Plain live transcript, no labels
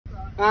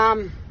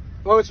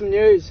Wholesome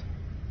news.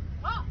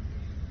 What?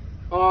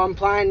 Oh, I'm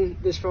playing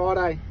this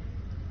Friday.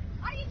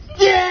 Are you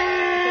serious? Yeah!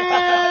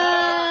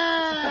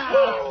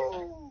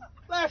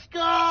 Let's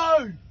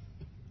go!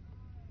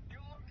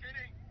 You're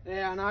kidding.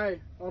 Yeah, I know. I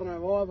don't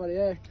know why, but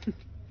yeah.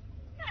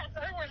 Yeah,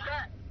 so who was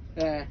that?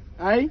 Yeah.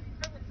 Hey? Who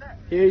was that?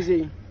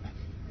 Hughesy.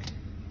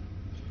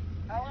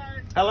 Hello.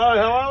 Hello,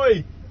 how are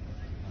we?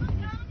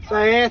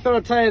 So yeah, thought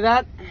I'd tell you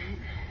that.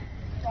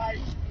 Mate,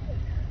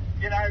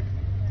 you know,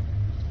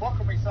 what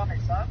can we say,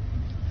 son?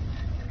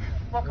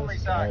 What can we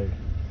say?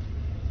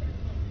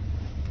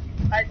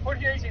 Hey, put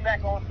Hughesy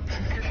back on.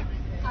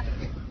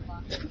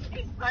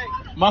 Hey,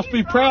 Must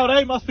be proud,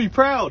 eh? Must be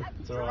proud.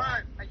 It's all Jerome,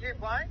 right. are you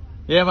playing?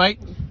 Yeah, mate.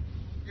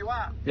 You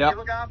are? Yeah. You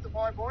look after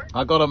my boy?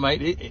 I got him,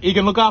 mate. He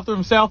can look after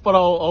himself, but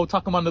I'll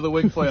tuck him under the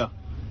wing for you.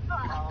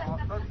 Oh,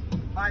 look,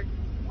 mate,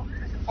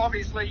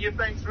 obviously you've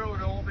been through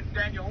it all, but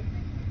Daniel,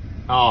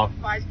 Oh,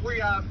 mate, we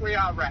are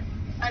wrapped.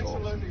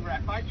 Absolutely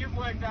wrapped, mate. You've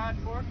worked hard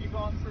for it. You've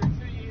gone through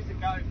 2 years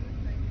ago.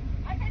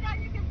 Okay, now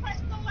you can press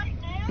the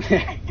link now.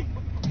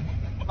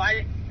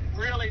 Mate,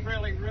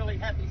 really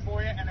happy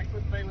for you, and it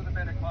couldn't be with a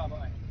better club,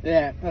 eh?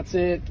 Yeah, that's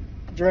it.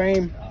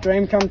 Dream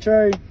come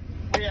true.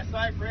 We are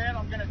so proud.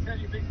 I'm going to tell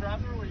your big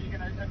brother, or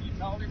have you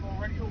told him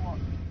already, or what?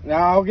 No,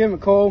 I'll give him a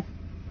call.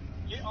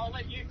 I'll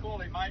let you call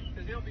him, mate,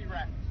 because he'll be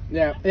wrapped.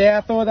 Yeah,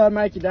 I thought that'd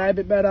make your day a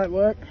bit better at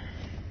work.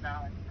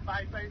 No,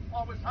 mate,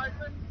 I was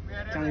hoping we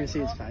had Can't even see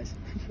his everything face.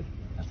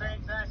 right.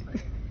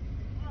 Fantastic.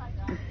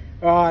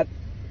 Alright,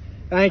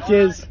 thank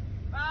yous.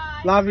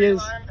 Bye. Love See you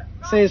yous. later.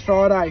 See yous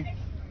Friday.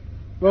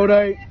 Will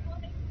do.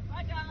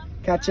 Bye, John.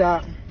 Catch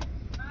up.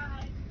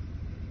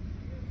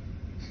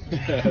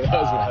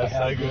 that's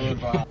so good.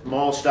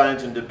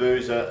 Milestones and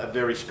debuts are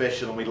very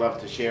special, and we love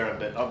to share them,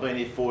 but I've been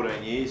here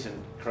 14 years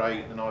and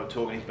Craig and I were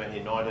talking, he's been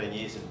here 19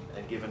 years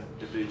and given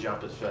debut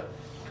jumpers for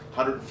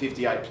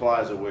 158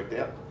 players have worked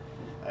out,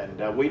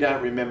 and we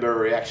don't remember a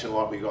reaction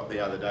like we got the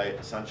other day at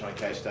the Sunshine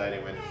Coast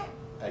Stadium when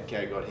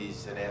Adco got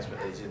his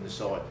announcement that he's in the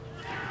side,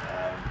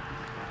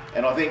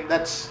 and I think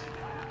that's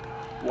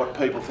what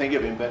people think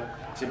of him, but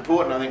it's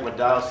important. I think what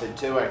Dale said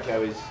too,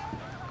 Adco, is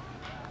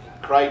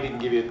Craig didn't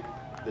give you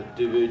the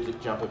debut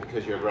jumper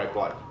because you're a great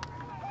bloke.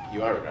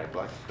 You are a great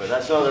bloke, but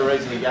that's not the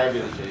reason he gave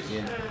you the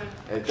jersey.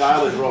 And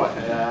Dale is right.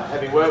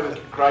 Having worked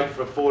with Craig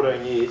for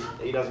 14 years,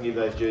 he doesn't give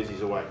those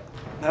jerseys away.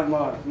 Have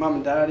my mum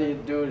and dad here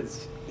do it.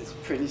 It's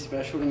pretty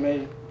special to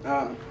me.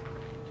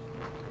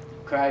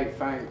 Craig,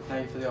 thank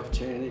you for the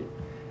opportunity.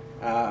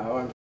 I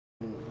won't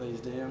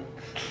leave down.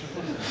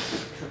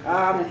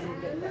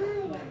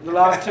 The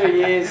last 2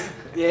 years,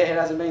 yeah, it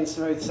hasn't been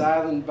smooth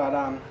sailing, but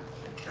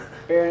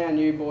bearing our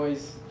new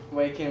boys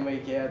week in,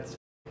 week out,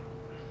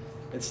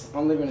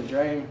 I'm living a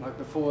dream. Like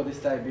before this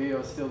debut, I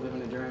was still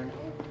living a dream.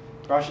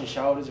 Brushing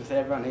shoulders with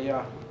everyone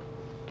here.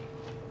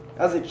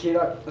 As a kid,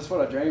 that's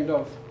what I dreamed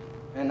of.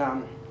 And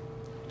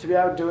to be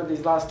able to do it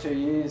these last 2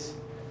 years,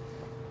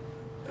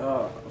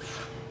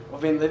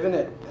 I've been living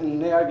it. And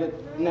now I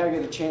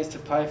get a chance to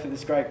play for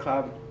this great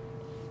club.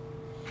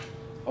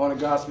 I want to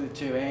grasp it with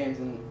 2 hands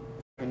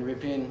and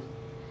rip in.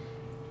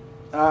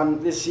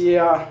 This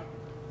year,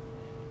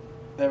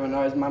 everyone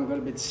knows Mum got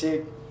a bit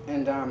sick,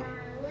 and I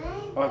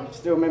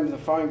still remember the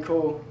phone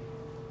call.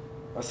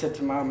 I said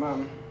to my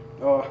mum,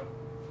 "Oh,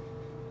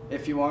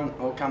 if you want,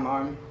 I'll come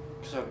home,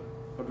 because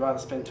I'd rather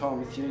spend time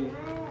with you.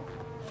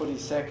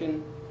 Footy's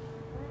second."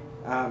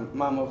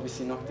 Mum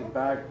obviously knocked it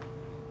back,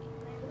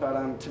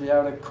 but to be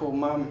able to call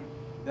Mum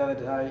the other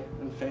day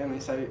and family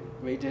say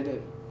we did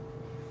it,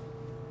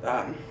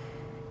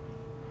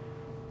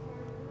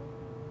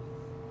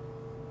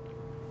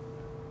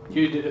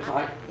 You did it,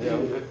 mate. Yeah.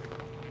 You did it.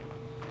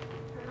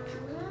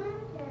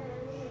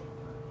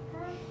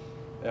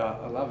 yeah,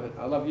 I love it.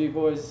 I love you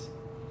boys.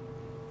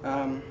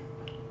 To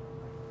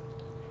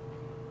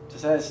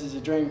say this is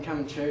a dream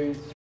come true,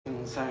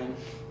 and saying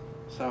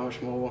so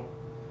much more.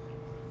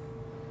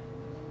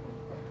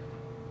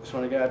 Just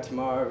want to go out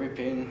tomorrow, rip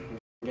in, and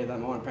get that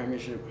minor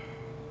premiership.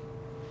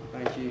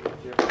 Thank you.